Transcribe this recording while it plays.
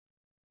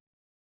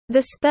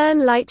The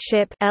Spurn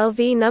Lightship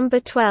 (LV number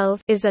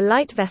 12) is a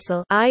light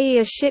vessel, i.e.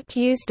 a ship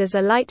used as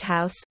a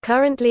lighthouse,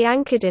 currently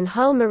anchored in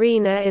Hull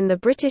Marina in the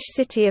British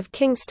city of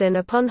Kingston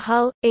upon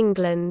Hull,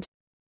 England.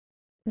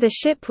 The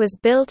ship was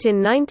built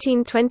in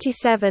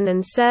 1927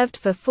 and served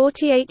for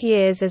 48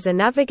 years as a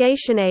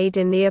navigation aid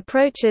in the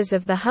approaches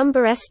of the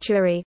Humber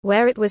estuary,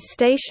 where it was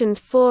stationed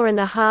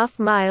 4.5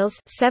 miles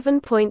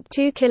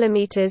 (7.2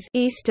 kilometers)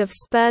 east of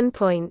Spurn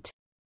Point.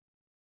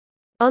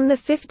 On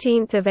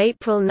 15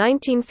 April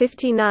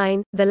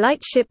 1959, the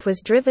lightship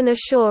was driven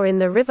ashore in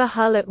the River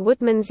Hull at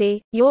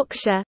Woodmansey,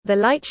 Yorkshire. The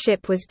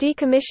lightship was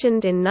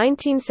decommissioned in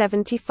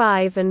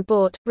 1975 and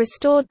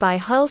restored by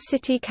Hull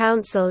City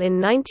Council in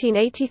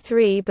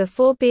 1983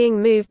 before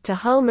being moved to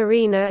Hull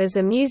Marina as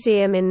a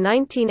museum in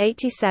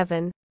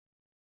 1987.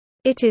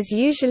 It is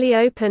usually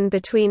open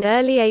between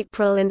early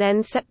April and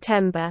end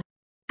September.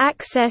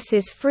 Access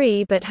is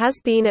free but has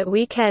been at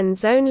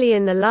weekends only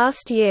in the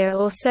last year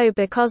or so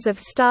because of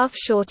staff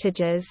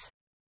shortages.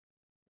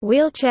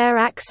 Wheelchair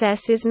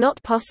access is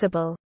not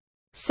possible.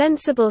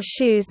 Sensible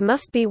shoes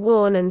must be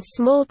worn and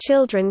small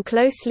children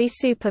closely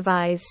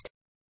supervised.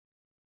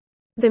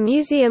 The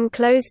museum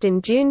closed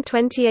in June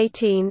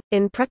 2018,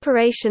 in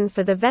preparation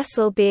for the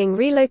vessel being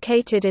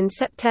relocated in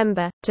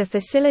September, to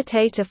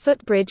facilitate a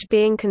footbridge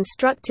being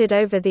constructed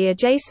over the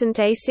adjacent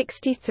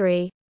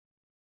A63.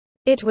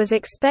 It was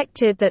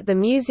expected that the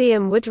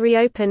museum would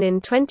reopen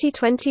in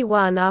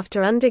 2021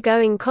 after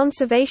undergoing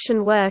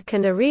conservation work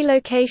and a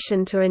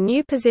relocation to a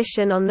new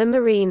position on the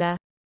marina.